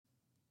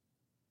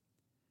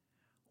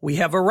We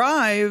have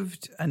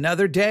arrived,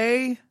 another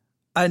day,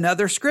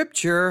 another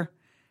scripture,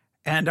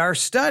 and our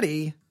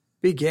study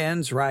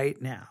begins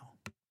right now.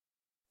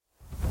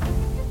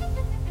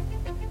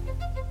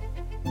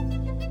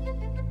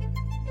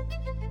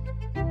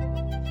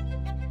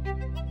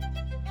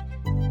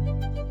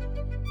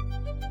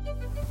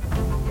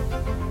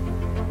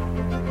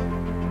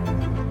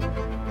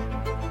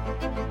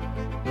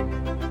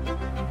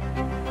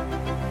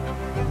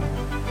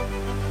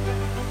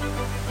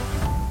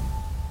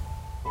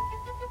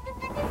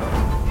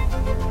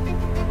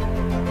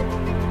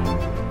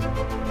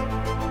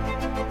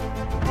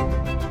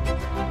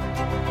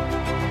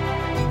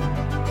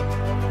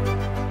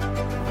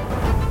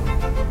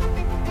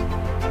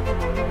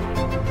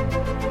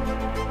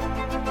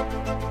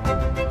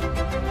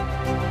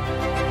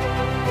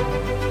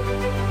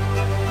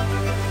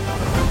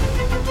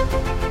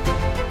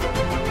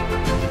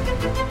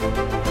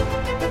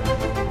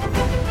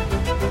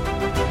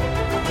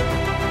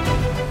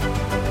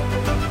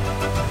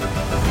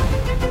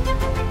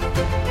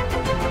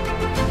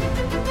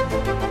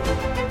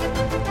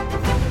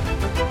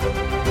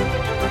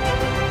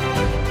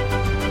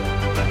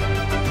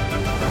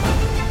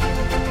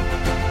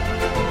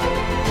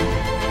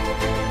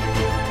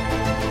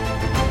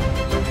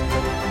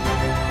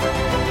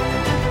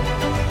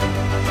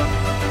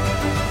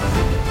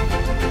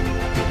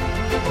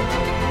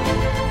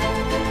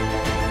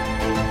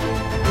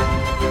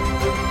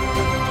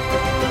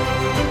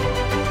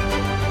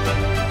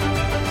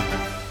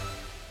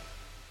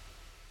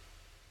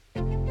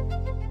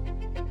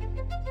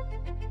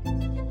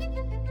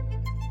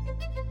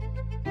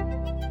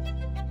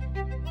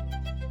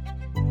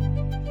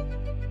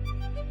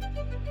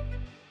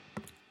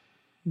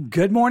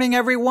 Good morning,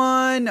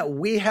 everyone.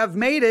 We have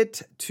made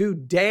it to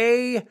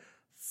day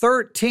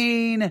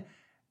 13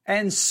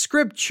 and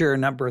scripture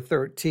number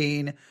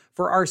 13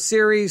 for our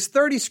series,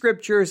 30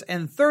 Scriptures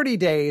in 30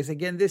 Days.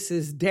 Again, this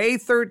is day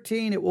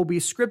 13. It will be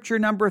scripture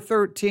number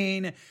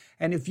 13.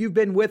 And if you've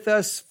been with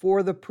us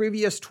for the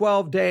previous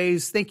 12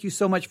 days, thank you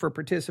so much for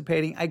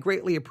participating. I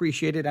greatly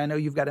appreciate it. I know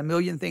you've got a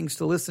million things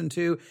to listen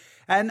to.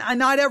 And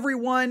not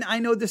everyone, I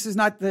know this is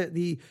not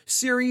the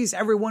series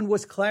everyone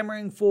was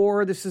clamoring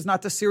for. This is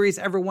not the series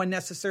everyone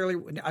necessarily,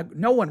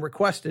 no one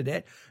requested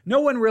it. No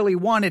one really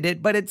wanted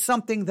it, but it's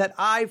something that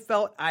I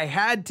felt I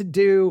had to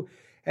do.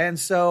 And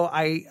so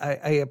I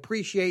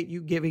appreciate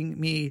you giving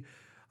me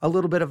a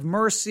little bit of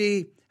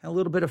mercy and a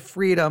little bit of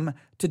freedom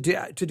to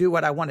do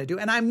what I want to do.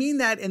 And I mean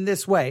that in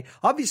this way.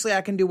 Obviously,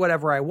 I can do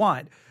whatever I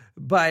want,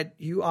 but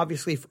you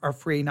obviously are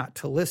free not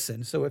to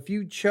listen. So if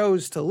you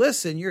chose to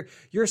listen,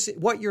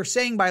 what you're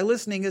saying by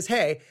listening is,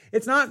 hey,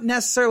 it's not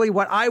necessarily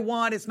what I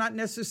want. It's not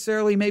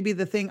necessarily maybe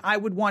the thing I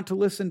would want to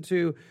listen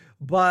to,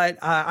 but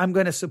I'm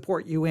going to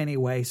support you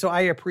anyway. So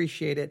I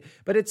appreciate it.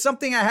 But it's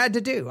something I had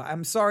to do.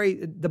 I'm sorry.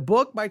 The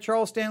book by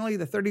Charles Stanley,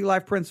 The 30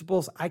 Life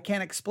Principles, I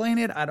can't explain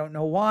it. I don't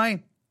know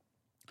why.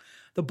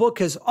 The book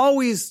has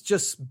always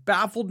just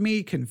baffled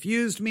me,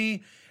 confused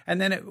me. And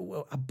then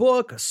a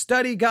book, a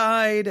study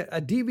guide,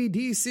 a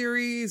DVD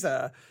series,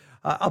 a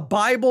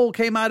Bible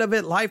came out of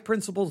it, Life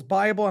Principles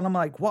Bible. And I'm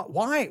like, what?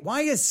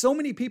 Why is so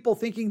many people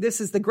thinking this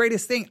is the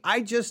greatest thing?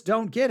 I just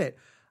don't get it.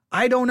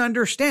 I don't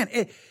understand.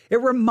 It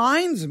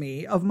reminds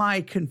me of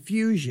my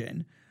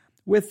confusion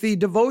with the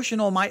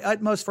devotional, My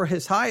Utmost for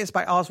His Highest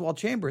by Oswald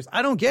Chambers.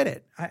 I don't get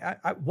it.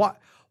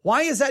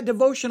 Why is that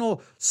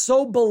devotional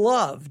so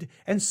beloved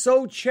and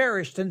so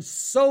cherished and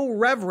so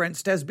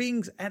reverenced as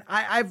being, and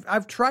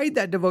I've tried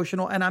that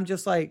devotional and I'm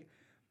just like,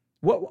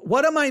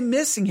 what am I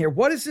missing here?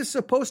 What is this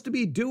supposed to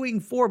be doing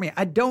for me?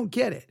 I don't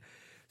get it.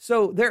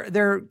 So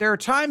there are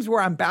times where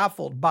I'm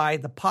baffled by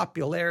the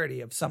popularity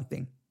of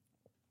something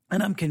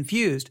and I'm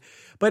confused,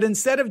 but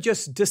instead of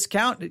just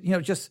discount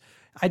it,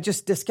 I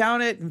just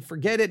discount it and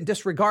forget it and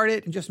disregard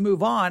it and just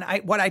move on.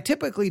 What I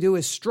typically do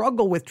is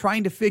struggle with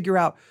trying to figure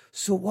out,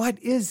 so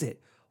what is it?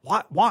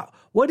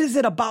 What is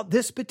it about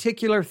this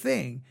particular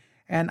thing?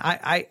 And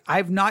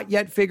I've not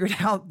yet figured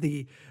out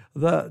the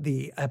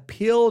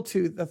appeal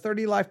to the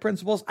 30 life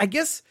principles. I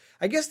guess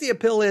the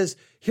appeal is,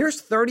 here's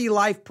 30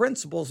 life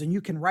principles and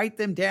you can write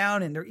them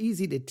down and they're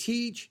easy to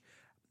teach.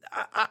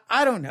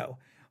 I don't know.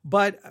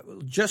 But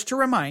just to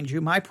remind you,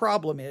 my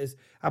problem is,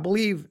 I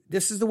believe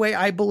this is the way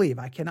I believe.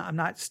 I'm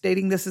not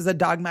stating this as a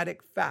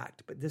dogmatic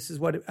fact, but this is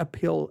what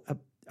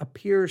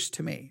appears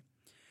to me.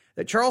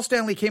 That Charles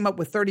Stanley came up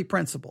with 30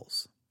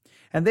 principles.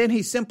 And then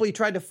he simply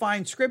tried to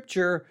find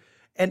scripture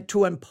and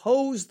to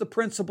impose the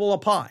principle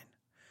upon.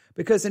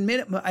 Because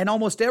in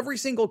almost every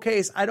single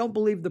case, I don't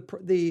believe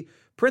the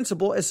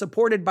principle is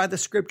supported by the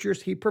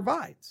scriptures he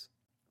provides.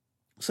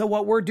 So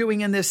what we're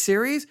doing in this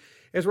series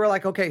is we're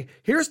like, okay,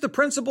 here's the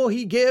principle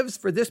he gives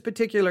for this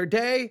particular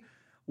day.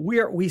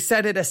 We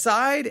set it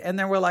aside and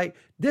then we're like,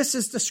 this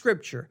is the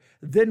scripture.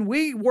 Then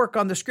we work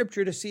on the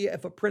scripture to see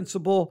if a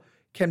principle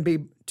can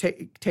be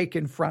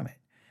taken from it.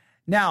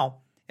 Now,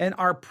 in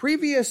our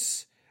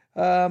previous,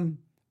 the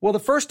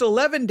first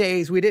 11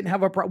 days, we didn't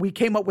have we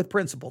came up with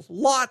principles,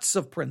 lots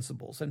of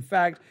principles. In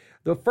fact,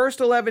 the first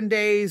 11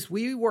 days,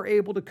 we were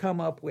able to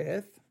come up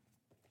with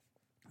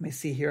Let me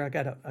see here.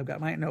 I've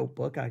got my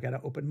notebook. I got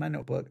to open my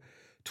notebook.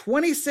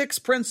 26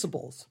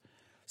 principles.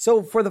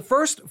 So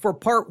for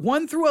part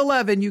 1 through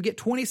 11, you get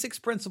 26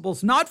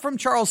 principles, not from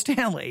Charles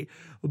Stanley,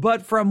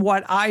 but from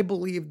what I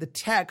believe the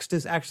text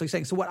is actually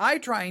saying. So what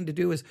I'm trying to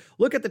do is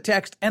look at the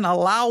text and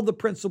allow the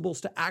principles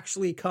to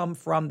actually come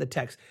from the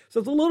text. So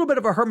it's a little bit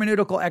of a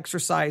hermeneutical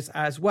exercise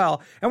as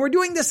well. And we're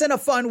doing this in a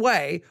fun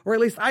way, or at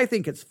least I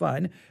think it's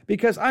fun,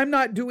 because I'm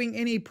not doing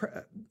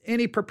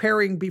any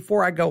preparing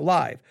before I go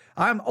live.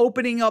 I'm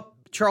opening up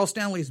Charles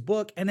Stanley's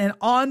book and then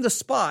on the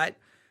spot,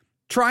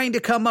 trying to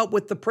come up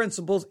with the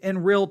principles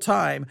in real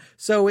time.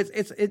 So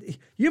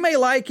you may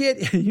like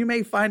it, you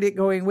may find it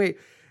going, wait,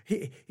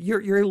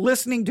 you're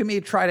listening to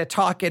me try to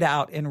talk it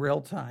out in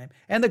real time.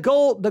 And the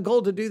goal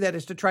to do that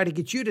is to try to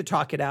get you to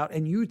talk it out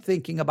and you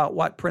thinking about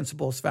what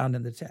principles found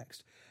in the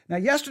text. Now,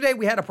 yesterday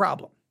we had a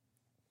problem.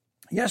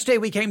 Yesterday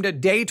we came to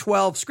day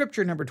 12,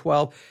 scripture number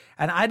 12,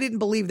 and I didn't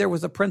believe there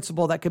was a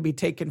principle that could be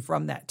taken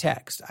from that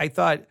text. I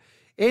thought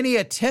any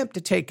attempt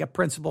to take a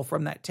principle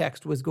from that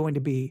text was going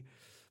to be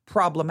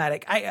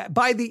problematic.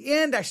 By the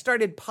end, I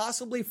started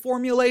possibly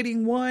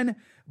formulating one,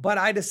 but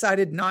I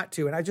decided not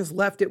to, and I just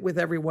left it with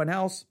everyone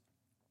else.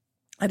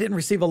 I didn't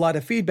receive a lot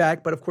of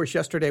feedback, but of course,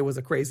 yesterday was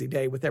a crazy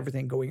day with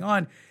everything going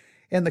on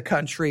in the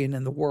country and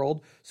in the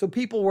world. So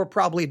people were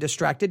probably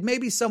distracted.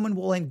 Maybe someone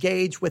will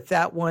engage with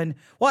that one.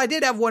 Well, I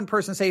did have one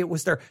person say it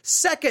was their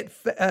second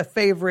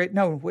favorite.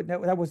 No,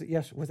 that wasn't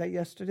yesterday. Was that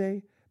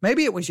yesterday?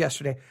 Maybe it was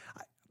yesterday.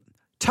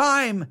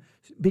 Time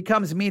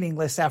becomes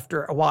meaningless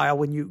after a while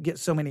when you get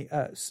so many,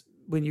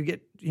 when you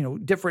get,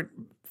 different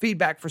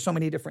feedback for so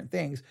many different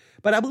things.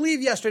 But I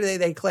believe yesterday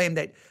they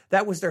claimed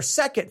that was their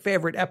second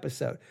favorite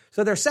episode.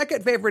 So their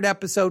second favorite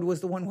episode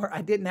was the one where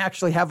I didn't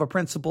actually have a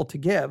principle to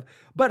give,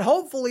 but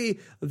hopefully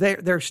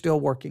they're still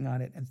working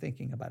on it and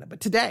thinking about it. But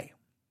today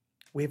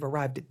we've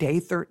arrived at day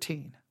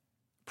 13,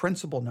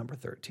 principle number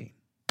 13.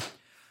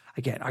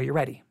 Again, are you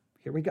ready?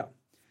 Here we go.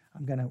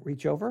 I'm going to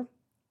reach over.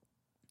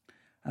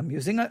 I'm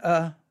using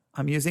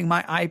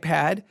my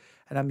iPad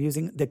and I'm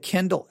using the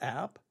Kindle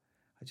app.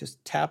 I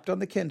just tapped on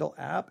the Kindle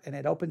app and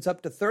it opens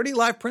up to 30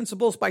 Life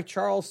Principles by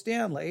Charles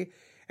Stanley.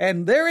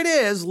 And there it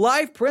is,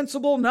 life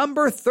principle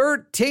number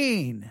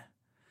 13.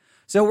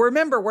 So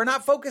remember, we're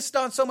not focused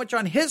on so much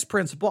on his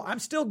principle. I'm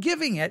still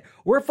giving it.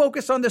 We're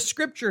focused on the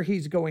scripture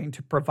he's going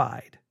to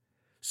provide.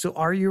 So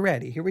are you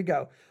ready? Here we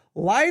go.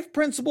 Life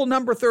principle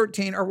number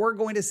 13, or we're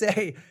going to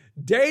say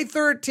day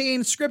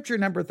 13, scripture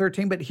number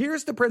 13. But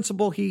here's the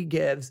principle he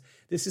gives.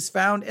 This is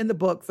found in the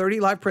book, 30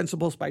 Life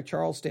Principles by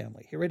Charles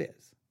Stanley. Here it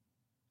is.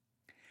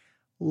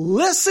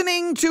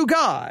 Listening to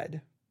God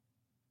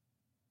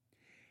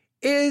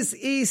is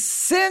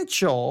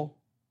essential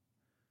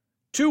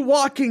to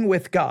walking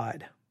with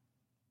God.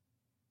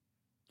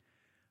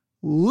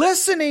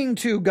 Listening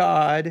to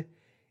God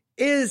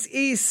is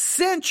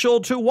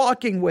essential to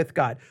walking with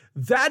God.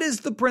 That is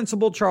the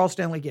principle Charles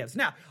Stanley gives.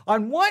 Now,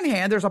 on one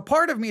hand, there's a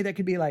part of me that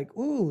could be like,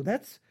 ooh,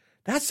 that's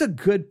a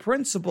good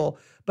principle.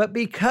 But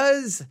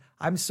because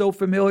I'm so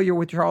familiar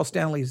with Charles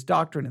Stanley's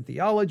doctrine and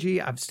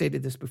theology, I've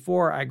stated this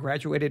before, I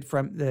graduated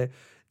from the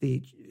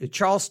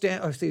Charles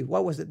Stanley,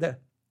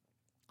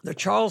 the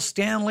Charles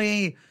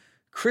Stanley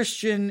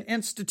Christian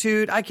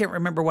Institute. I can't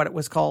remember what it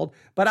was called,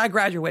 but I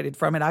graduated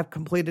from it. I've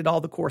completed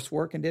all the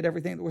coursework and did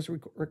everything that was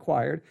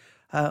required.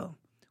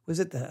 Was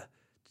it the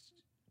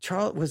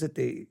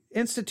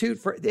Institute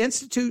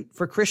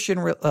for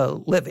Christian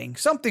Living,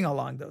 something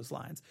along those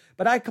lines.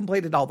 But I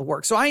completed all the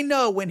work. So I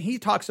know when he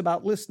talks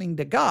about listening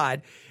to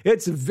God,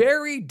 it's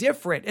very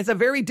different. It's a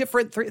very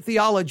different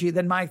theology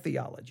than my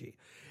theology.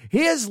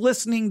 His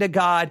listening to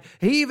God,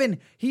 he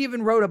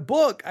even wrote a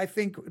book, I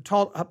think,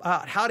 taught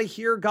about how to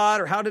hear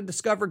God or how to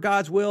discover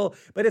God's will.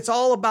 But it's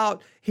all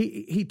about,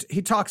 he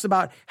talks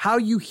about how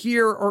you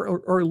hear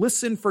or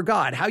listen for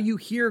God, how you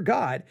hear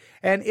God.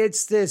 And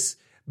it's this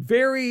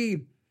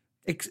very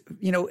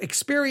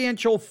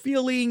experiential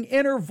feeling,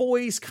 inner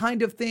voice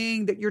kind of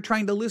thing that you're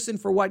trying to listen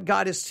for what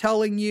God is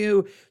telling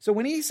you. So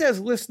when he says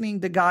listening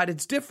to God,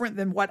 it's different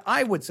than what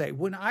I would say.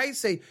 When I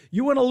say,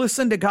 you want to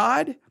listen to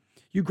God?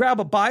 You grab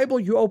a Bible,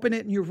 you open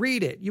it and you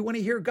read it. You want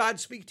to hear God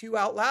speak to you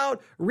out loud?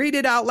 Read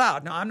it out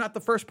loud. Now, I'm not the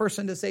first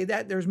person to say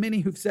that. There's many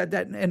who've said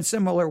that in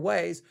similar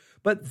ways,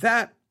 but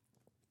that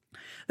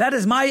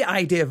is my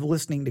idea of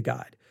listening to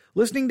God.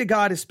 Listening to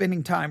God is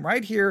spending time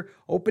right here,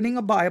 opening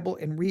a Bible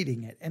and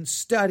reading it and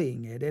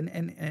studying it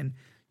and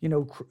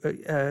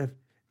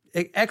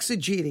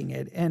exegeting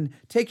it and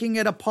taking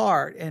it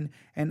apart and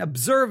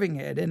observing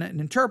it and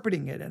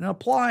interpreting it and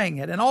applying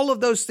it and all of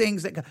those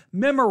things that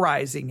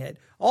memorizing it,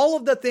 all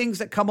of the things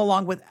that come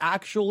along with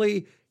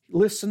actually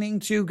listening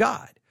to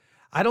God.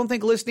 I don't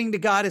think listening to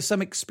God is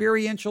some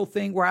experiential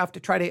thing where I have to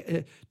try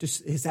to,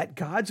 is that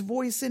God's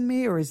voice in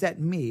me or is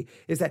that me?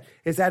 Is that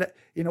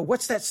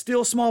what's that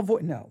still small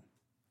voice? No.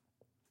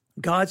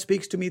 God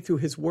speaks to me through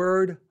his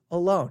word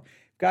alone.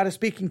 If God is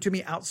speaking to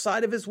me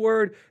outside of his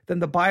word, then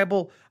the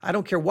Bible, I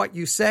don't care what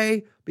you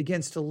say,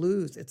 begins to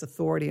lose its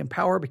authority and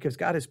power because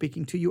God is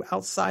speaking to you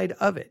outside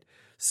of it.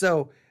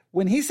 So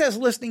when he says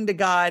listening to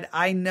God,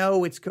 I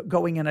know it's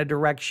going in a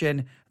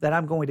direction that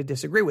I'm going to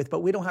disagree with,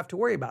 but we don't have to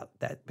worry about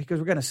that because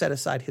we're going to set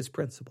aside his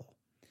principle.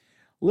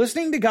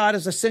 Listening to God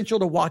is essential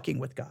to walking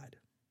with God.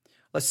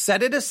 Let's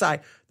set it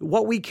aside.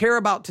 What we care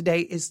about today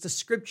is the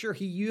scripture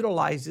he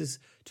utilizes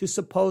to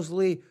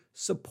supposedly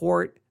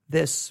support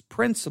this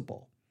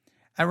principle.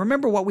 And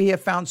remember, what we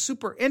have found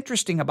super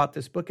interesting about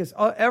this book is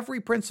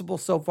every principle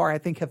so far, I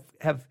think,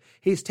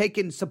 he's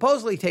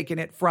supposedly taken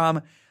it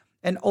from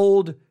an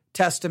Old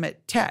Testament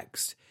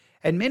text.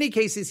 In many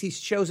cases, he's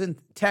chosen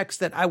texts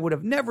that I would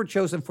have never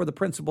chosen for the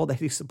principle that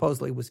he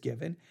supposedly was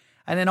given.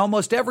 And in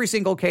almost every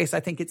single case,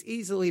 I think it's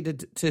easily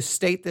to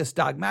state this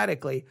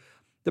dogmatically.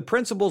 The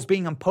principle is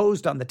being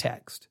imposed on the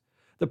text.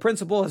 The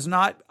principle is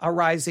not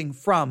arising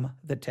from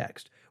the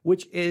text,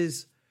 which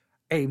is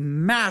a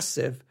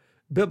massive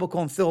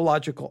biblical and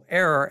theological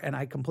error, and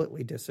I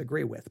completely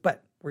disagree with.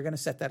 But we're going to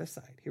set that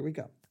aside. Here we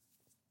go.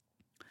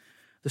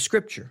 The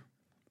scripture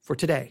for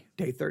today,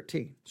 day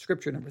 13,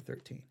 scripture number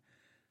 13,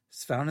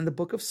 is found in the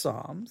book of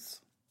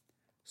Psalms,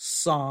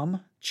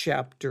 Psalm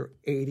chapter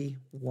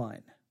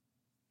 81.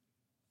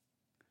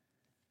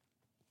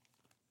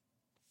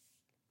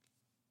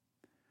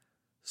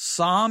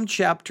 Psalm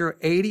chapter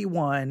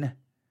 81,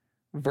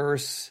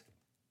 verse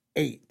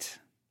 8.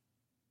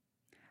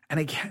 And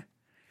again,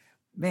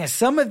 man,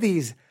 some of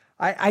these,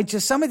 I'm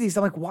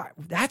like, why?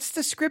 That's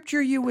the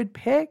scripture you would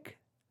pick?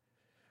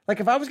 Like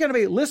if I was going to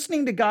be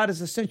listening to God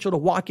is essential to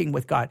walking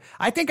with God,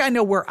 I think I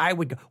know where I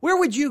would go. Where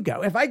would you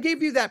go? If I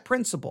gave you that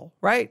principle,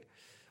 right?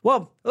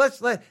 Well,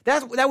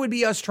 that would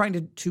be us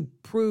trying to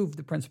prove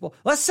the principle.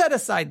 Let's set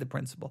aside the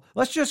principle.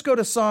 Let's just go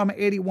to Psalm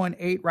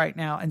 81:8 right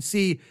now and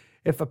see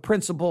if a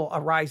principle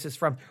arises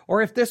from,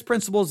 or if this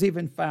principle is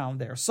even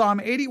found there. Psalm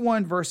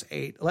 81, verse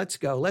 8. Let's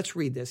go. Let's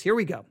read this. Here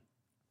we go.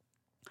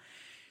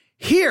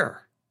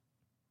 Hear,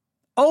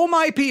 O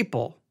my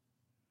people,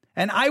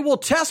 and I will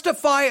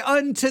testify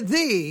unto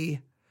thee,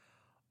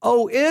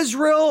 O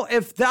Israel,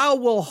 if thou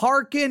wilt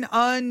hearken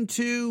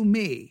unto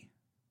me.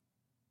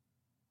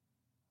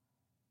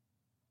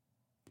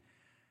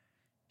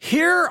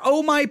 Hear,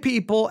 O my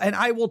people, and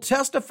I will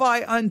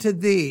testify unto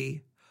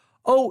thee,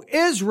 O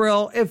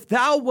Israel, if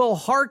thou wilt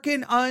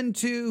hearken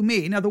unto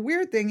me. Now, the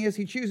weird thing is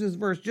he chooses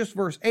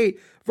verse 8.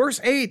 Verse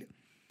 8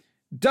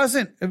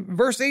 doesn't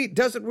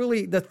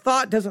really, the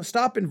thought doesn't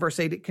stop in verse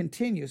 8. It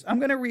continues. I'm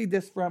going to read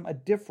this from a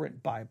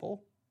different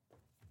Bible.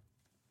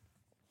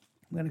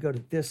 I'm going to go to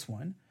this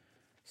one.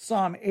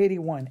 Psalm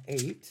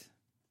 81:8.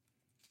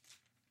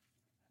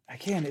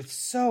 Again, it's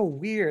so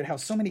weird how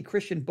so many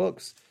Christian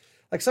books,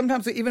 like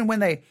sometimes even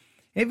in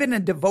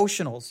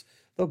devotionals,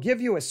 they'll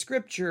give you a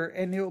scripture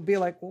and it'll be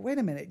like, well, wait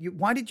a minute.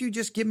 Why did you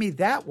just give me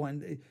that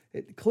one?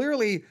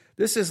 Clearly,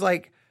 this is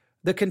like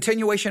the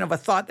continuation of a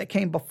thought that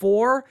came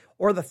before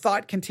or the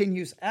thought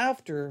continues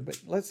after.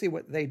 But let's see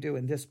what they do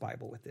in this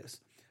Bible with this.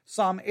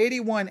 Psalm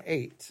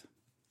 81:8.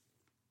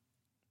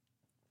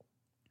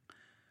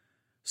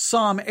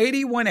 Psalm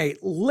 81:8.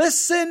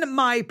 Listen,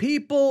 my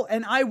people,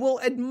 and I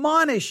will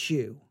admonish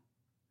you.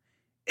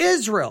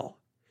 Israel,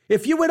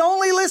 if you would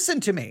only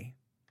listen to me.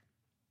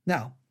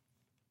 Now,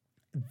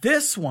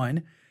 this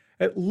one,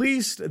 at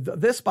least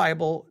this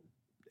Bible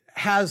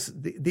has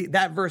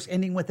that verse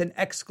ending with an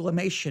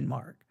exclamation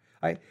mark.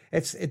 Right?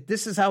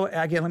 This is how,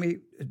 again, let me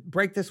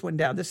break this one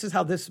down. This is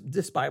how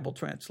this Bible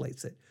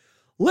translates it.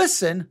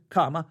 Listen,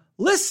 comma,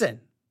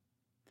 listen.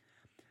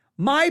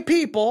 My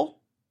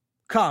people,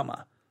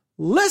 comma,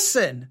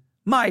 listen,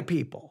 my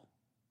people.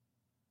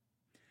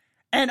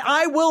 And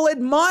I will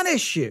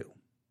admonish you.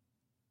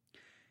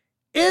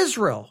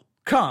 Israel,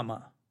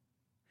 comma,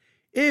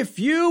 if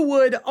you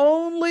would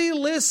only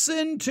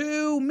listen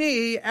to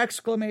me,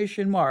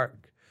 exclamation mark.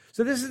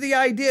 So this is the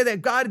idea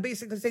that God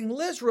basically saying,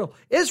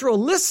 Israel,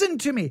 listen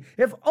to me.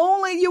 If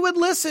only you would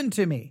listen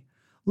to me.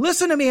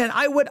 Listen to me and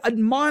I would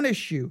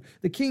admonish you.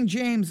 The King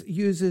James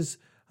uses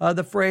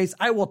the phrase,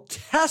 I will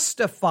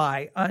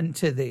testify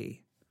unto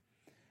thee.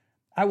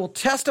 I will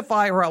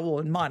testify or I will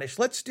admonish.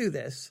 Let's do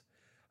this.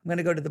 I'm going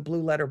to go to the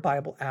Blue Letter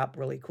Bible app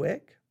really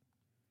quick.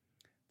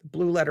 The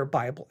Blue Letter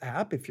Bible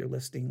app, if you're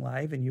listening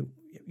live and you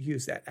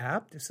use that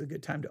app, this is a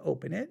good time to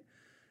open it.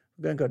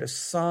 We're going to go to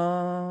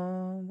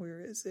Psalms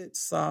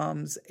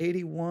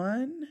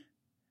 81.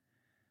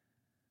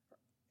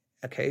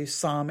 Okay,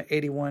 Psalm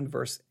 81,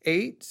 verse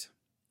 8.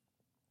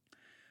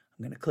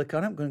 I'm going to click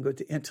on it. I'm going to go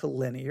to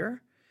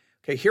interlinear.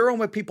 Okay, hear, O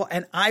my people,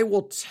 and I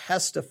will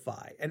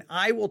testify. And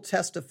I will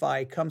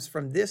testify comes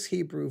from this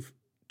Hebrew.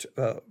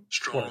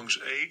 Strong's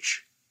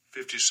H,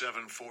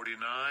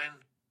 5749.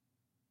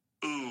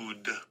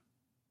 Ood.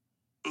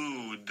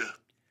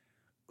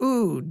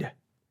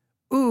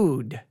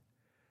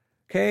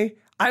 Okay,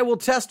 I will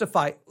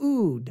testify.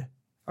 Ood.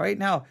 All right,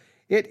 now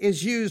it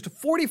is used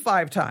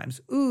 45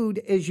 times.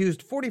 Ood is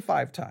used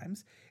 45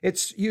 times.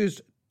 It's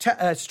used.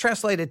 It's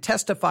translated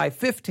testify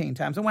 15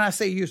 times. And when I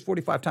say used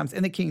 45 times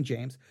in the King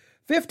James,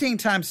 15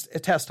 times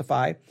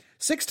testify,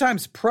 6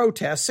 times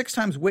protest, 6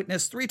 times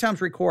witness, 3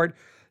 times record,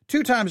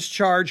 2 times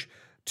charge,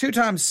 2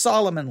 times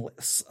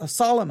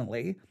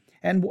solemnly,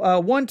 and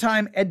one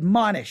time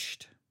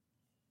admonished.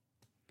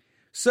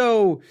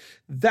 So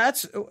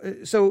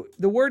the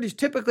word is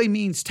typically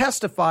means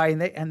testify,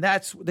 and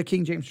that's the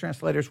King James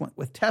translators went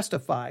with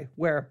testify,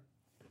 where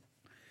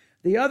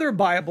the other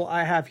Bible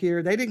I have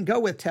here, they didn't go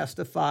with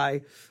testify.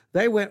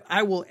 They went,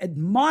 I will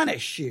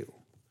admonish you.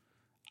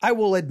 I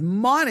will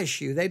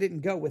admonish you. They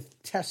didn't go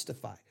with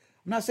testify.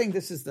 I'm not saying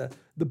this is the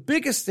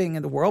biggest thing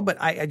in the world,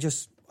 but I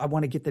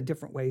want to get the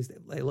different ways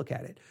that they look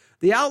at it.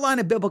 The outline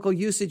of biblical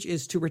usage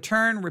is to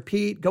return,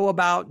 repeat, go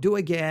about, do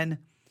again,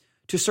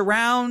 to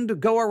surround,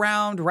 go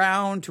around,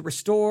 round, to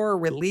restore,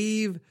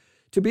 relieve,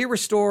 to be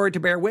restored, to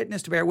bear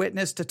witness,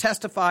 to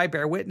testify,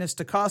 bear witness,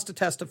 to cause to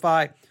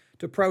testify,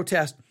 to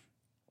protest.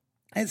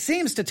 It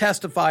seems to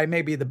testify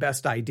may be the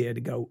best idea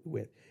to go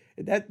with.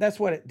 That's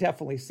what it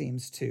definitely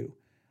seems to.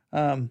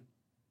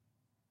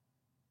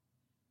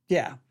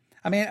 Yeah.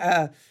 I mean,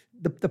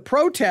 the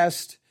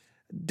protest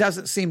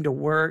doesn't seem to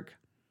work.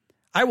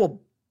 I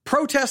will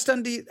protest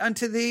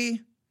unto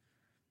thee.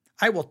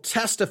 I will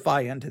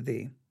testify unto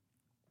thee.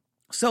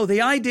 So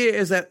the idea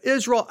is that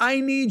Israel,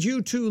 I need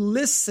you to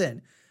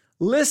listen.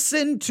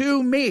 Listen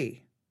to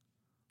me.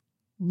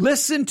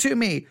 Listen to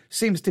me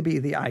seems to be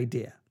the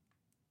idea.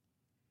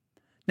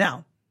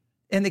 Now,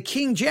 in the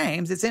King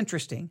James, it's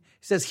interesting.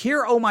 It says,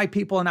 hear, O my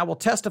people, and I will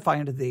testify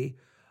unto thee.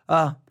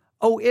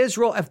 O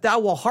Israel, if thou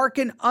wilt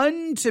hearken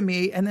unto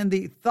me, and then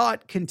the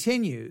thought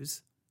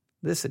continues.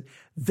 Listen,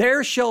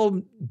 there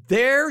shall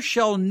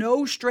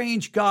no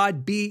strange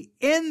God be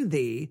in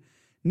thee,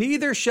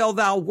 neither shall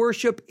thou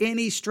worship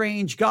any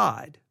strange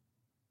God.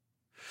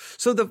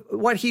 So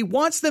what he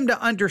wants them to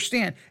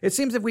understand, it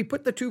seems if we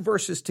put the two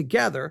verses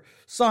together,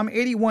 Psalm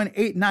 81,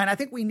 8, 9, I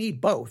think we need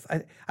both.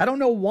 I don't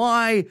know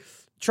why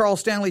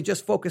Charles Stanley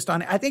just focused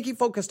on it. I think he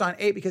focused on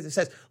 8 because it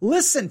says,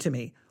 listen to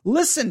me.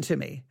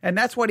 And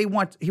that's what he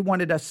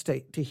wanted us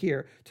to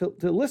hear, to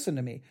listen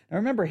to me. Now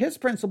remember, his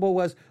principle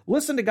was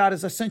listen to God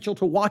is essential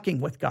to walking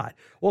with God.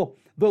 Well,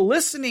 the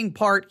listening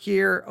part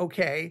here,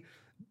 okay,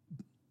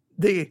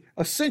 the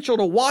essential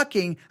to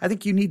walking, I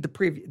think you need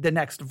the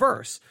next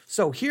verse.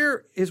 So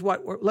here is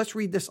let's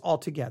read this all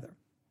together.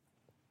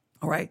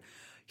 All right.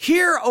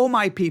 Hear, O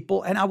my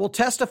people, and I will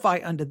testify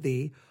unto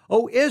thee,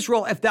 O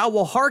Israel, if thou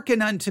wilt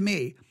hearken unto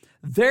me,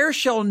 there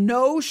shall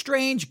no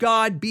strange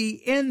God be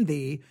in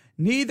thee,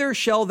 neither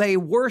shall they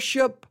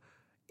worship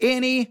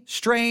any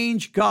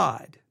strange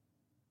God.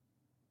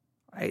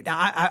 Right? Now,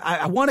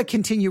 I want to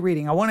continue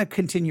reading.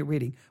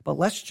 But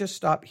let's just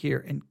stop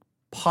here and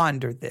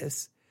ponder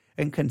this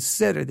and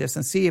consider this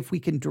and see if we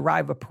can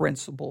derive a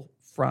principle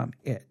from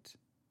it.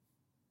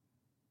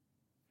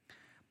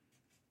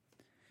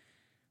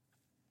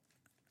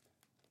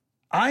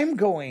 I'm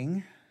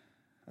going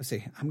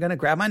to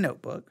grab my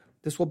notebook.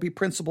 This will be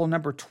principle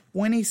number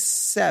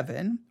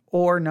 27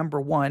 or number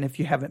 1 if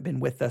you haven't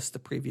been with us the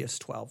previous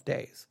 12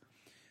 days.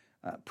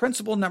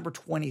 Principle number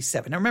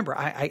 27. Now remember,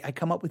 I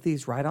come up with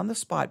these right on the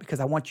spot because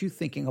I want you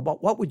thinking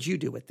about what would you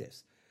do with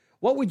this?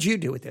 What would you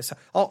do with this?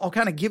 I'll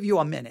kind of give you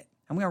a minute.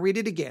 I'm going to read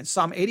it again.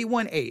 Psalm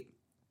 81, 8.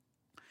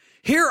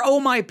 Hear, O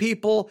my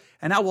people,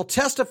 and I will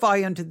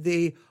testify unto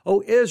thee,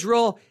 O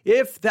Israel,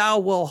 if thou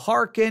wilt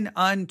hearken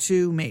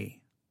unto me.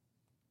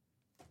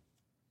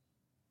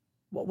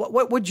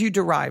 What would you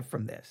derive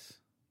from this?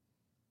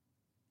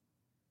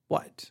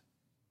 What?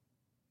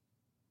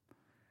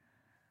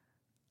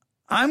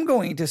 I'm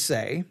going to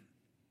say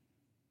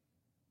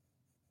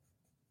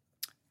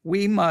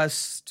we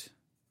must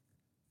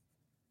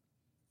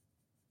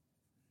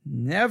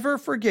never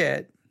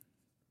forget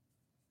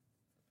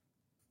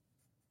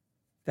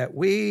that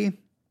we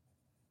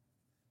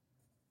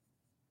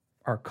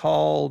are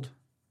called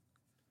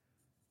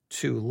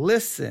to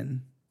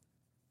listen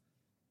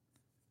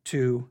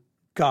to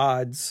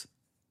God's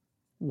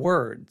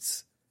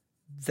words.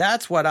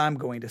 That's what I'm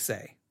going to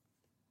say.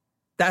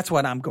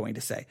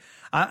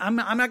 I'm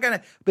not going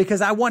to,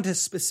 because I want to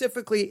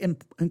specifically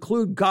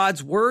include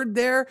God's word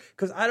there,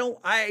 because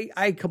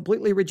I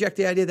completely reject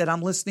the idea that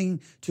I'm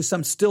listening to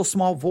some still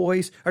small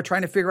voice or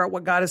trying to figure out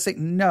what God is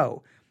saying.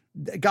 No,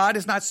 God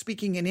is not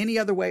speaking in any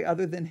other way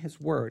other than his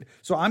word.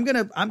 So I'm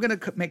going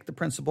to make the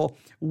principle.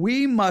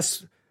 We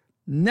must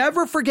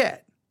never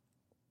forget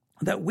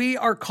that we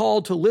are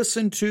called to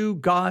listen to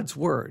God's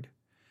word.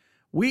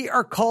 We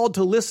are called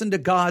to listen to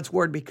God's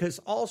word because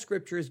all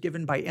scripture is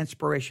given by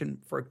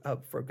inspiration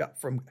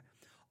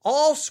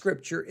all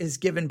scripture is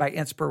given by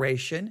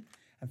inspiration.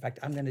 In fact,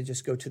 I'm going to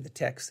just go to the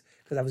text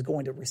because I was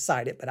going to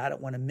recite it, but I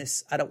don't want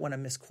to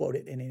misquote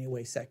it in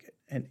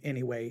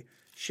any way,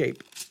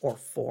 shape, or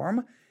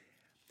form.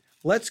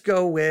 Let's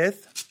go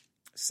with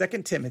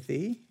 2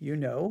 Timothy,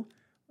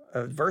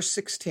 verse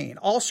 16.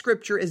 All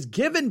scripture is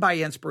given by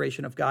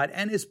inspiration of God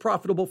and is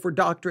profitable for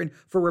doctrine,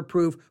 for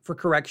reproof, for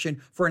correction,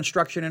 for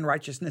instruction in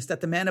righteousness, that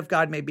the man of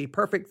God may be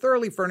perfect,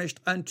 thoroughly furnished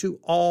unto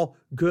all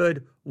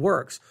good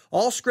works.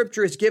 All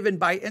scripture is given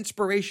by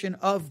inspiration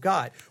of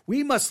God.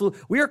 We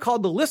are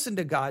called to listen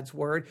to God's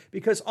word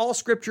because all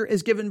scripture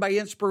is given by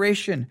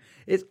inspiration.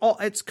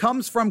 It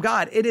comes from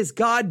God. It is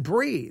God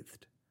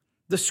breathed.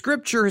 The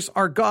scriptures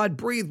are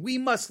God-breathed. We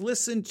must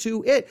listen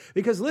to it.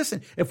 Because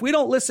listen, if we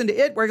don't listen to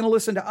it, we're going to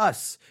listen to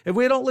us. If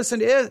we don't listen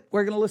to it,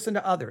 we're going to listen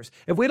to others.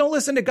 If we don't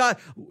listen to God,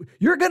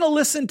 you're going to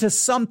listen to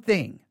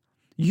something.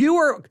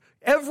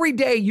 Every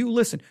day you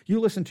listen.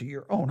 You listen to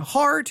your own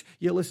heart.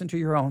 You listen to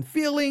your own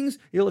feelings.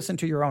 You listen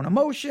to your own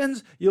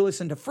emotions. You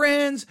listen to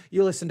friends.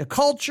 You listen to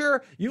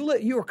culture.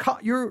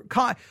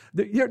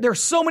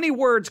 There's so many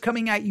words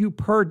coming at you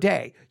per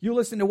day. You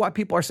listen to what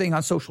people are saying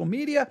on social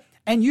media,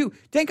 and you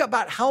think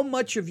about how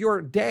much of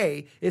your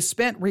day is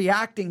spent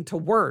reacting to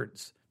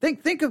words.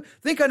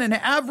 Think on an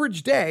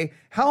average day,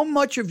 how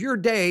much of your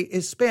day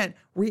is spent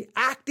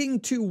reacting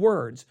to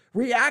words,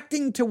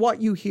 reacting to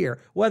what you hear,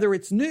 whether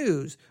it's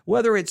news,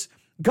 whether it's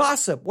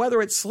gossip,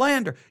 whether it's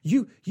slander.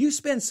 You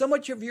spend so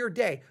much of your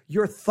day,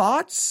 your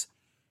thoughts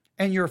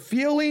and your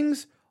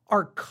feelings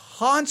are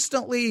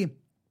constantly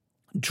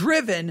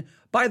driven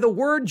by the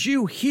words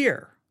you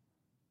hear.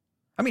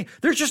 I mean,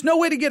 there's just no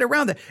way to get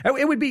around that.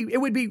 It would be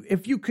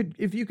if you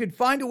could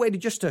find a way to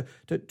just to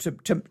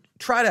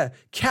try to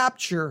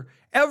capture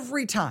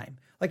every time,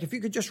 like if you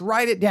could just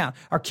write it down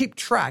or keep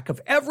track of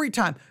every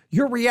time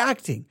you're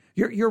reacting,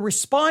 you're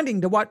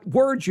responding to what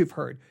words you've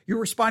heard. You're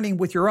responding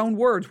with your own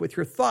words, with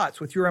your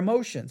thoughts, with your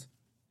emotions.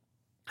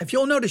 If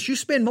you'll notice, you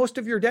spend most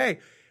of your day,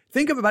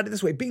 think about it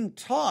this way, being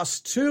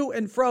tossed to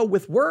and fro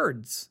with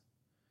words.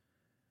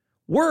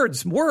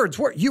 Words.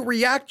 You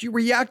react.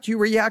 What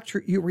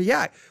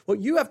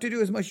you have to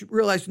do is must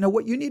realize,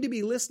 what you need to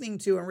be listening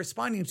to and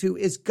responding to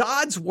is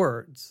God's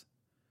words.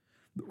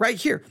 Right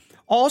here.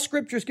 All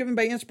scripture is given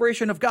by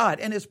inspiration of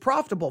God and is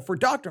profitable for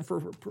doctrine,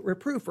 for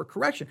reproof, for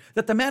correction,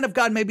 that the man of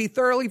God may be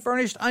thoroughly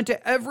furnished unto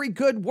every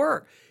good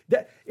work.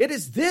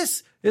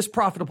 This is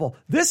profitable.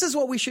 This is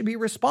what we should be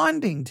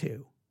responding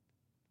to.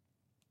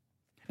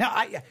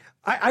 Now,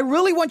 I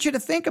really want you to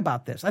think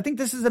about this. I think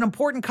this is an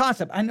important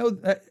concept. I know,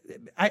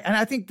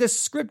 I think this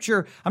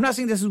scripture, I'm not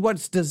saying this is what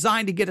it's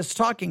designed to get us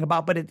talking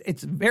about, but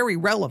it's very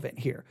relevant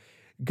here.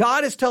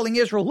 God is telling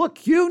Israel,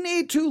 look, you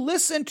need to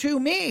listen to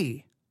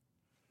me.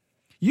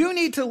 You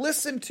need to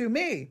listen to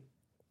me.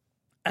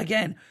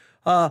 Again,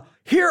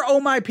 hear,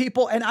 O my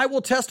people, and I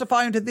will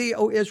testify unto thee,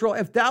 O Israel,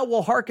 if thou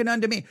will hearken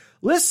unto me.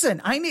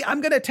 Listen, I'm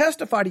going to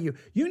testify to you.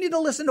 You need to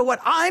listen to what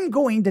I'm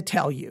going to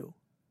tell you.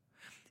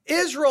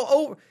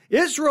 Israel,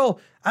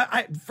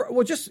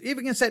 just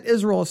even set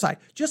Israel aside.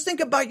 Just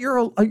think about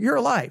your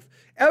life.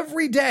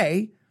 Every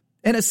day,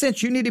 in a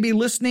sense, you need to be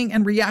listening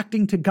and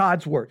reacting to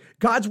God's word.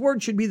 God's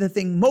word should be the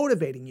thing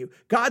motivating you.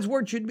 God's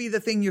word should be the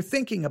thing you're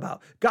thinking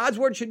about. God's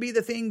word should be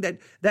the thing that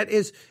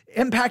is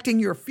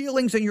impacting your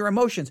feelings and your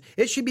emotions.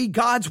 It should be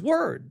God's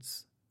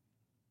words.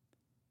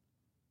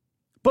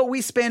 But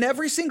we spend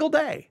every single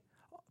day,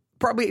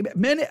 probably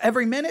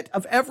every minute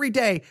of every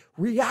day,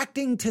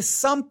 reacting to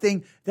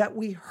something that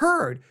we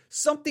heard,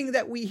 something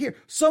that we hear,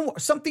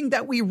 something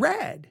that we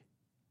read.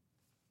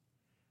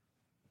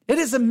 It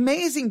is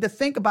amazing to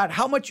think about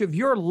how much of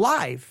your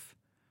life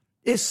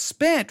is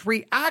spent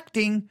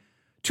reacting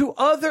to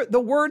the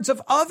words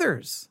of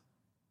others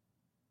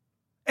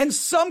in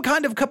some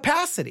kind of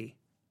capacity.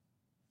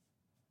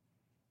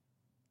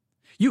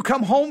 You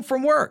come home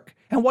from work,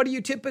 and what do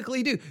you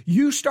typically do?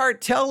 You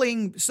start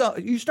using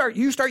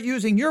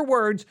your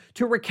words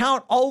to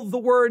recount all of the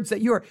words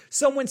that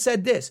someone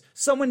said this,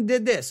 someone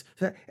did this,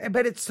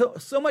 but it's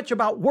so much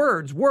about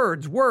words.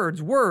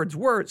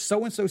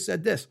 So-and-so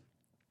said this.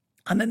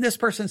 And then this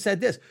person said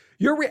this.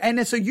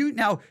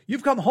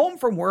 You've come home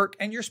from work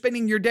and you're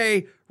spending your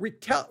day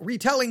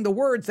retelling the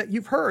words that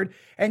you've heard,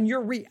 and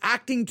you're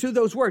reacting to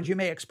those words. You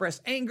may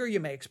express anger, you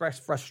may express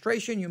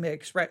frustration, you may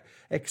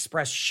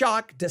express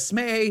shock,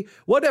 dismay,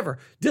 whatever,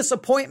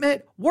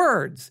 disappointment,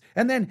 words.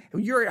 And then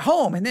you're at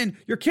home, and then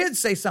your kids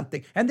say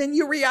something, and then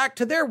you react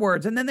to their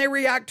words, and then they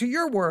react to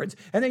your words,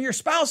 and then your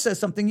spouse says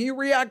something, and you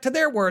react to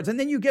their words, and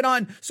then you get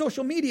on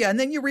social media, and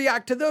then you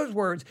react to those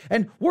words.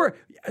 And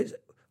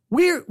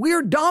we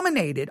are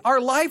dominated.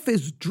 Our life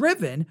is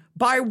driven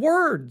by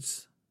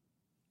words.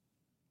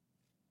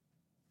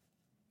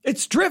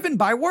 It's driven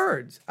by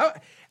words.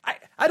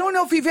 I don't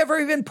know if you've ever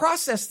even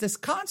processed this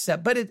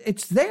concept, but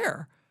it's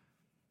there.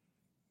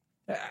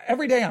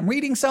 Every day I'm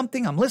reading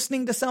something, I'm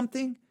listening to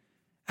something,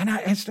 and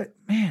I start,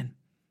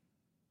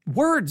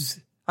 words.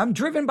 I'm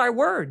driven by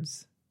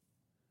words.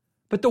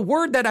 But the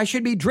word that I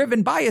should be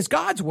driven by is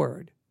God's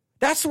word.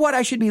 That's what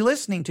I should be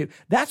listening to.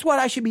 That's what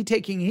I should be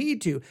taking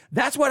heed to.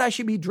 That's what I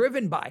should be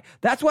driven by.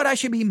 That's what I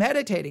should be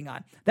meditating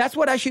on. That's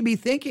what I should be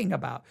thinking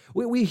about.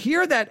 We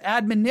hear that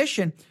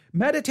admonition,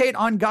 meditate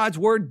on God's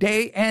word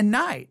day and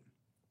night.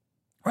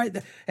 Right?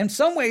 In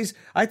some ways,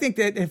 I think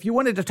that if you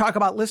wanted to talk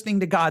about listening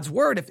to God's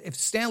word, if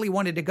Stanley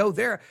wanted to go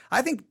there,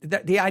 I think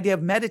that the idea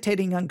of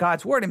meditating on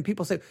God's word, and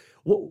people say,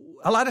 well,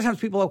 a lot of times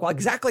people are like, well,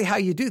 exactly how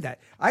you do that.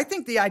 I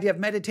think the idea of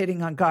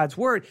meditating on God's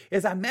word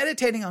is I'm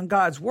meditating on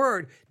God's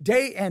word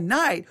day and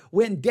night,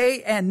 when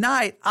day and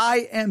night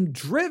I am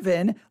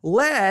driven,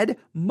 led,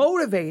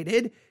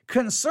 motivated,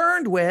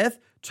 concerned with,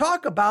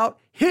 talk about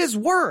his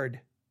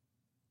word.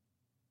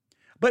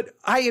 But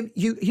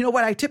you know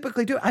what I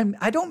typically do?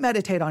 I don't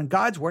meditate on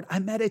God's word. I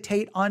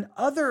meditate on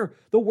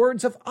the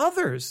words of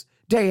others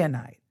day and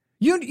night.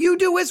 You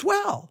do as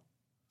well.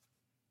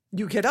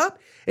 You get up,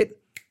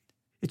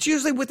 it's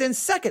usually within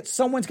seconds,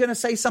 someone's going to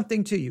say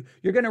something to you.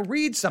 You're going to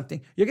read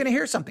something. You're going to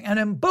hear something. And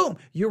then boom,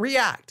 you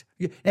react.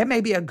 It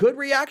may be a good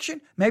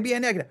reaction, maybe a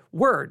negative.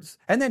 Words.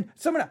 And then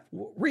someone else,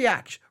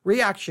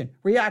 reaction.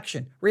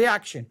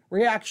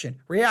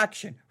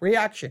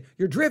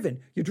 You're driven.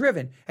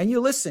 And you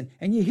listen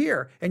and you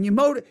hear and you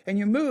motive and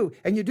you move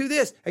and you do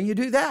this and you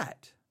do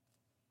that.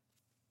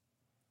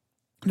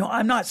 No,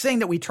 I'm not saying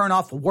that we turn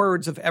off the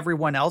words of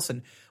everyone else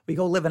and we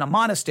go live in a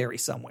monastery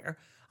somewhere.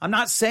 I'm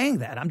not saying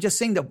that. I'm just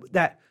saying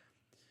that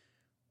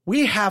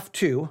we have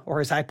to, or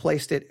as I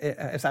placed it,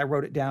 as I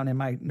wrote it down in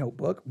my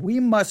notebook, we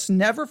must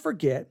never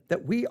forget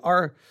that we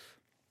are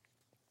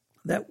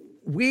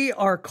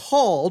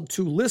called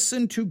to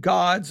listen to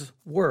God's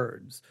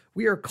words.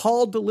 We are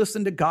called to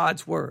listen to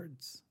God's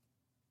words.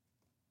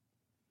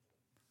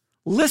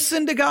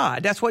 Listen to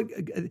God. That's what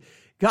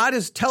God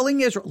is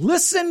telling Israel.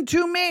 Listen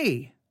to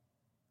me.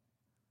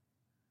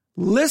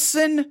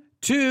 Listen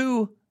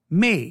to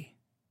me.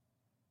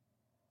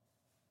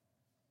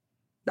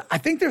 I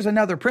think there's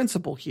another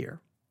principle here.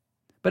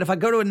 But if I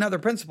go to another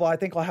principle, I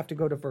think I'll have to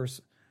go to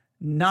verse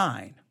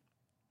 9.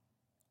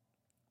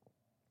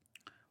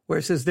 Where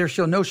it says, there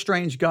shall no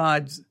strange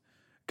God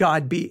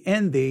be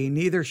in thee,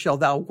 neither shall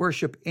thou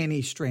worship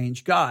any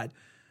strange God.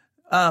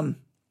 I'm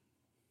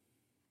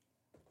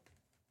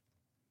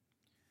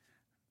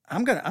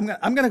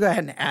gonna go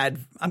ahead and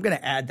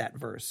add that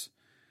verse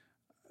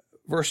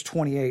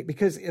 28,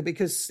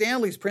 because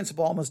Stanley's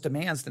principle almost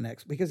demands the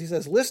next, because he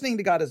says listening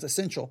to God is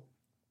essential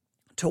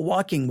to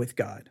walking with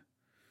God.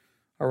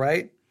 All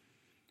right.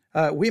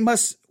 We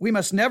must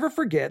never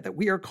forget that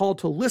we are called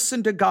to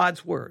listen to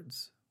God's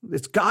words.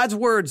 It's God's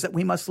words that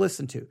we must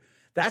listen to.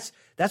 That's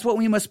what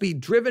we must be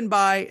driven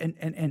by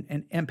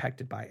and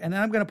impacted by. And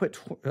then I'm going to put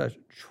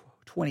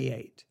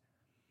 28.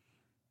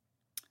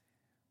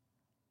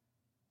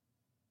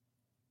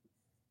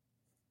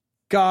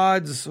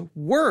 God's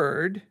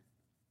word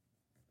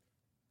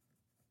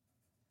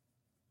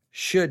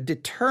should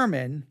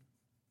determine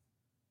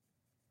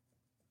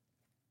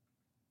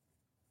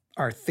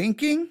our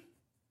thinking,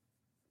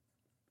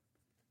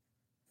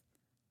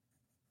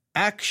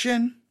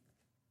 action,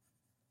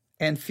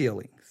 and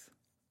feelings.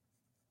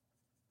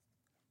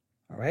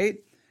 All right?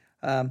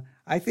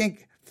 I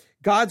think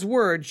God's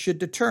word should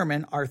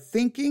determine our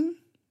thinking.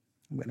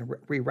 I'm going to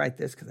rewrite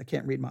this because I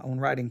can't read my own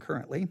writing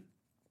currently.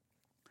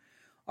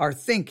 Our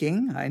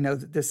thinking. I know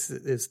that this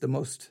is the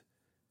most...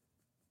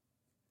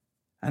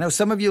 I know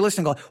some of you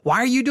listening go, why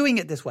are you doing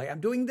it this way?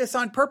 I'm doing this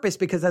on purpose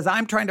because as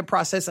I'm trying to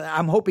process it,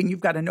 I'm hoping you've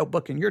got a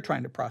notebook and you're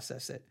trying to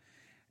process it.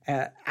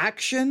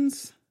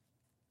 Actions.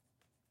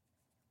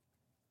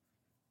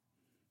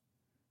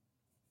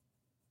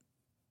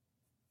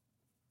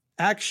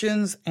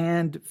 Actions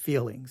and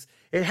feelings.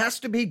 It has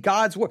to be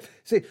God's word.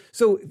 See,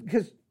 so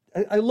because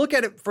I look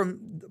at it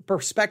from the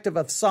perspective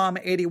of Psalm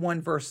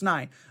 81, verse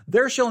 9.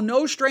 There shall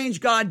no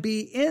strange God be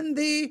in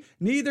thee,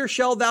 neither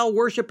shall thou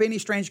worship any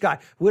strange God.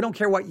 We don't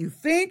care what you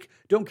think,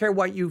 don't care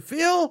what you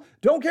feel,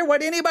 don't care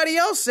what anybody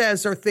else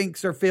says or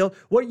thinks or feel.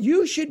 What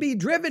you should be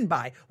driven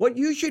by, what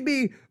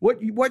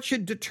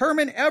should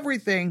determine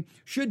everything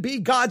should be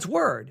God's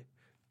word.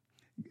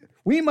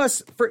 We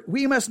must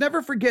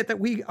never forget that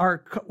we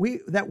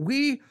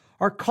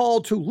are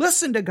called to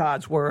listen to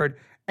God's word.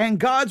 And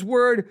God's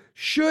word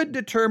should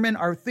determine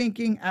our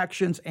thinking,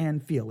 actions,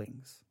 and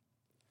feelings.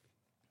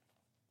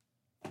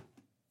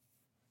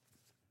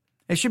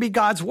 It should be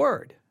God's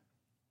word.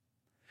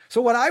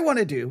 So what I want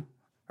to do,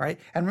 right?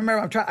 And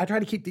remember, I try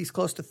to keep these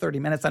close to 30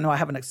 minutes. I know I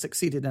haven't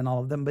succeeded in all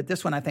of them, but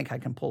this one I think I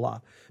can pull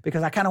off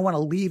because I kind of want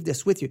to leave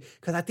this with you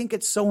because I think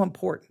it's so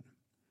important.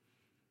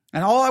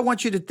 And all I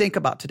want you to think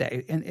about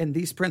today in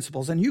these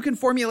principles, and you can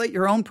formulate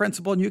your own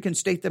principle and you can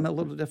state them a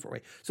little different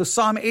way. So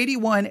Psalm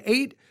 81,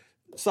 8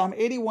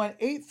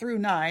 through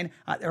 9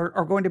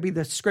 are going to be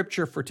the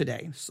scripture for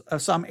today.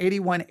 Psalm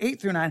 81, 8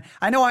 through 9.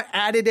 I know I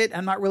added it.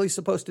 I'm not really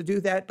supposed to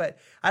do that, but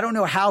I don't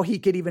know how he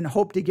could even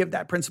hope to give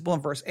that principle in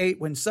verse 8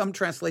 when some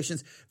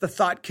translations, the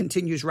thought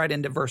continues right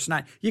into verse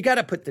 9. You got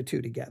to put the two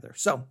together.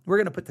 So we're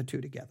going to put the two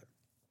together.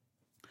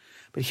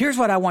 But here's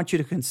what I want you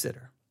to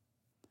consider.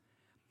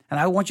 And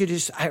I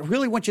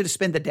really want you to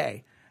spend the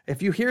day.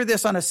 If you hear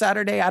this on a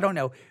Saturday, I don't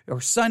know,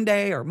 or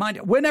Sunday or Monday,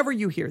 whenever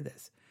you hear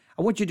this,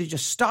 I want you to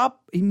just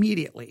stop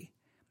immediately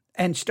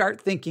and start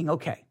thinking,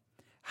 okay,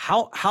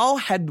 how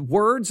had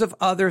words of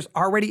others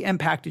already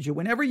impacted you?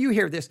 Whenever you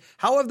hear this,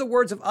 how have the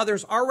words of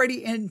others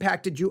already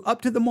impacted you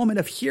up to the moment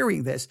of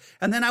hearing this?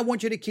 And then I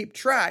want you to keep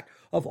track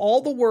of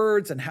all the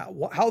words and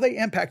how they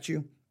impact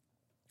you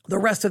the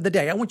rest of the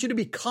day. I want you to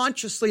be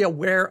consciously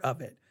aware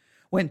of it.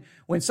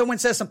 When someone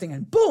says something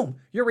and boom,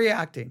 you're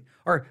reacting,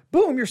 or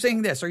boom, you're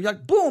saying this, or you're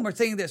like boom, or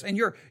saying this, and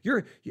your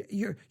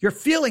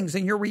feelings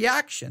and your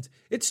reactions,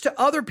 it's to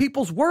other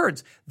people's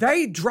words.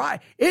 It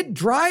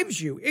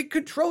drives you, it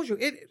controls you.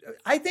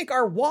 I think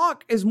our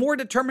walk is more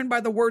determined by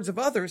the words of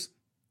others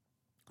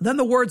than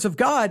the words of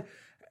God,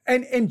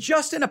 and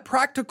just in a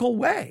practical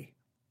way.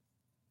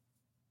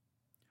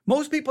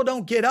 Most people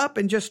don't get up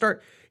and just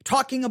start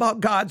talking about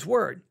God's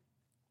word.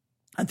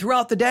 And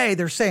throughout the day,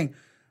 they're saying,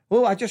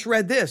 oh, I just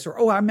read this, or,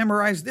 oh, I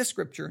memorized this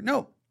scripture.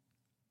 No.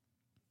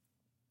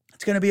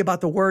 It's going to be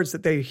about the words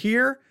that they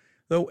hear,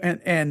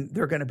 and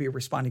they're going to be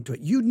responding to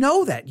it. You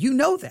know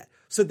that.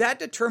 So that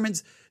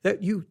determines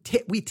that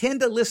we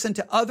tend to listen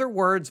to other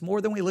words more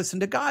than we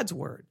listen to God's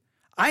word.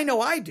 I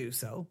know I do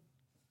so.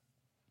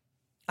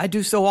 I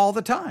do so all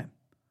the time.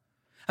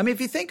 I mean,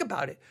 if you think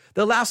about it,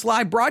 the last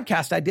live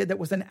broadcast I did that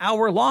was an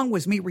hour long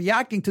was me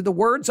reacting to the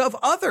words of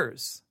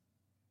others,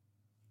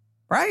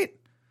 right?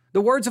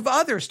 The words of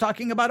others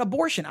talking about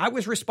abortion. I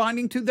was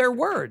responding to their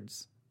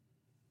words.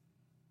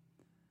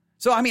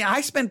 So, I mean,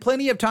 I spend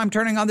plenty of time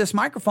turning on this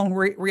microphone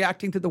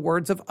reacting to the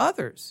words of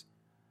others.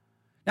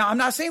 Now, I'm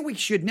not saying we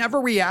should never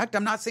react.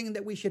 I'm not saying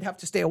that we should have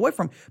to stay away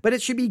from, but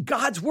it should be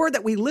God's word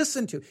that we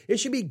listen to. It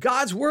should be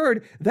God's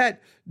word that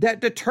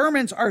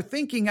determines our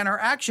thinking and our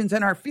actions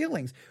and our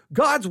feelings.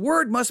 God's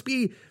word must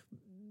be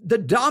the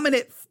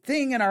dominant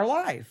thing in our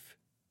life.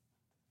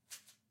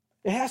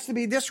 It has to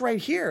be this right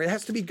here. It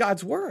has to be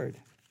God's word.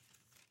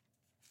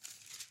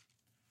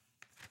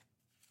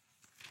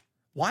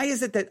 Why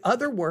is it that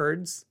other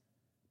words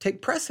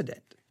take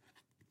precedent?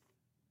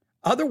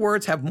 Other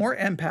words have more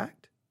impact.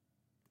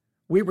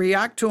 We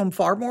react to them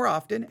far more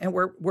often, and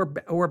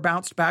we're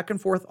bounced back and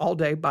forth all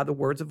day by the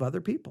words of other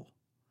people.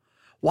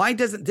 Why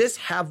doesn't this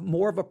have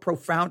more of a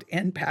profound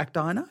impact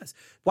on us?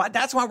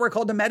 That's why we're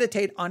called to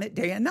meditate on it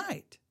day and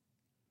night.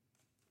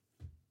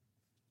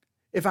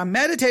 If I'm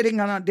meditating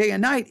on it day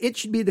and night, it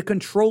should be the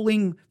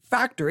controlling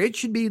factor. It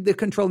should be the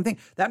controlling thing.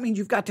 That means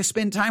you've got to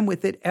spend time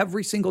with it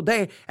every single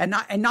day and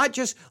not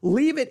just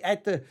leave it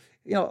at the,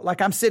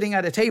 like I'm sitting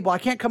at a table. I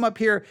can't come up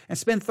here and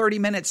spend 30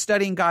 minutes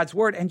studying God's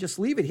word and just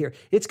leave it here.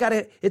 It's got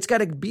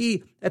to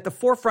be at the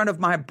forefront of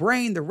my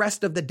brain the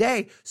rest of the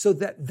day, so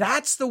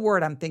that's the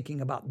word I'm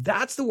thinking about.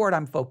 That's the word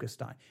I'm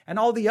focused on. And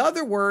all the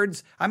other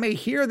words, I may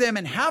hear them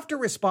and have to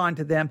respond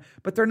to them,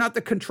 but they're not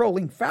the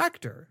controlling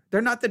factor.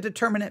 They're not the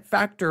determinant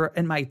factor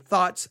in my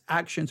thoughts,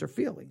 actions, or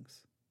feelings.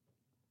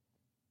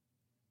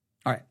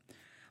 All right.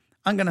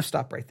 I'm going to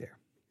stop right there.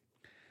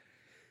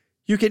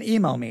 You can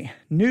email me,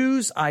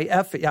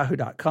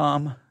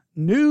 newsif@yahoo.com,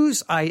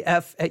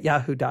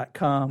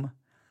 newsif@yahoo.com,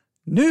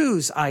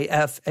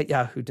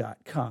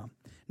 newsif@yahoo.com.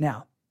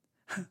 Now,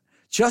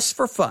 just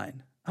for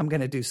fun, I'm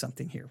going to do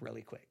something here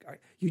really quick. All right.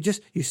 You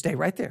stay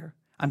right there.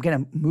 I'm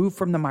going to move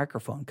from the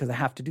microphone because I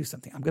have to do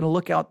something. I'm going to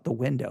look out the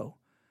window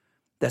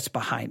that's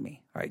behind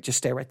me. All right. Just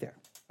stay right there.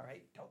 All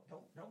right. Don't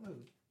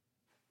move.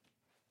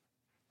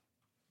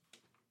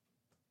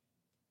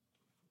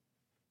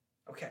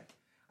 Okay.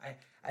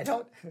 I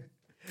don't,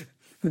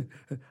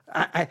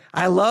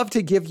 I love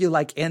to give you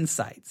like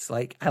insights.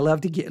 Like I love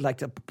to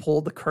to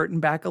pull the curtain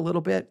back a little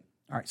bit.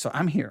 All right. So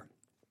I'm here.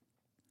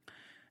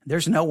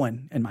 There's no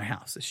one in my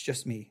house. It's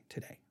just me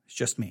today. It's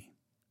just me.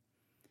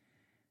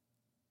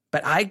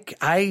 But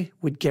I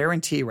would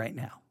guarantee right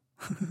now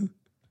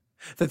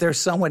that there's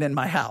someone in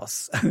my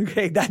house.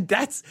 Okay.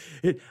 That's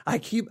it.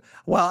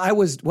 While I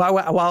was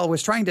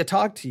trying to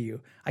talk to you,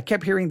 I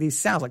kept hearing these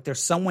sounds like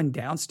there's someone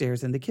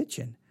downstairs in the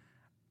kitchen.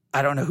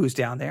 I don't know who's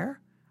down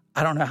there.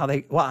 I don't know I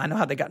know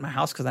how they got in my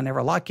house because I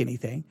never lock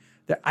anything.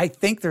 I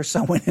think there's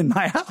someone in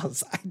my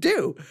house. I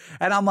do.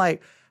 And I'm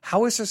like,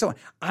 how is there someone?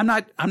 I'm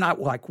not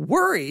like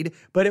worried,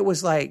 but it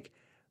was like,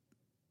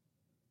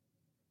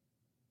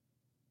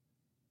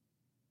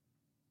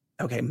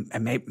 okay,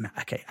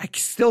 I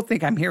still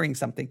think I'm hearing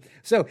something.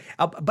 So,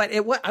 but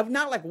I'm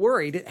not like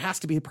worried. It has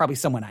to be probably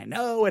someone I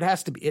know. It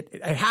has to be,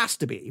 it has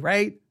to be,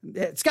 right?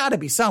 It's got to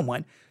be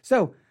someone.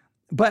 So,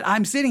 but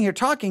I'm sitting here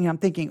talking, I'm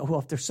thinking,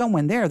 well, if there's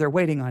someone there, they're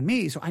waiting on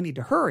me, so I need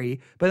to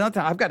hurry. But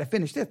I've got to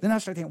finish this. Then I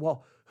start thinking,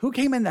 well, who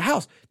came in the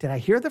house? Did I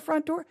hear the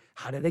front door?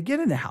 How did they get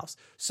in the house?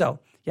 So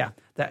yeah,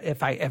 that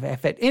if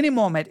at any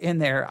moment in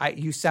there,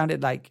 you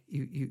sounded like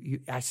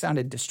I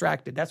sounded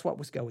distracted. That's what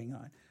was going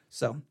on.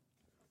 So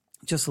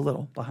just a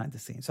little behind the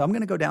scenes. So I'm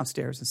going to go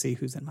downstairs and see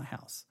who's in my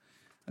house.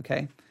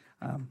 Okay.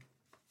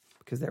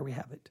 Because there we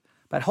have it.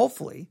 But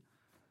hopefully,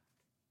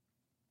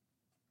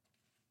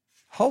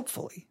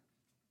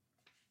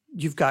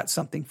 you've got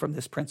something from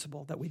this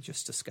principle that we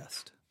just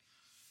discussed.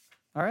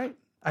 All right?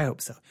 I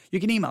hope so.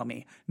 You can email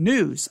me,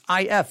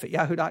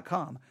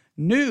 newsif@yahoo.com,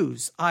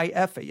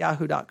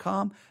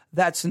 newsif@yahoo.com.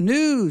 That's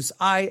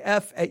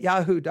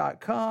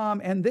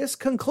newsif@yahoo.com. And this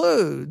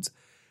concludes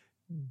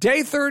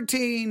day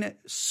 13,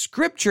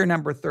 scripture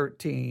number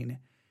 13.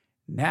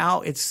 Now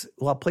it's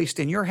placed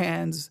in your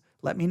hands.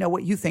 Let me know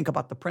what you think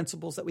about the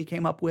principles that we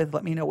came up with.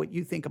 Let me know what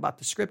you think about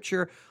the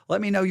scripture. Let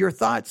me know your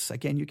thoughts.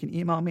 Again, you can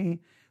email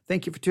me.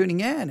 Thank you for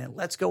tuning in, and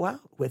let's go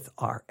out with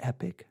our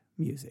epic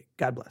music.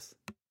 God bless.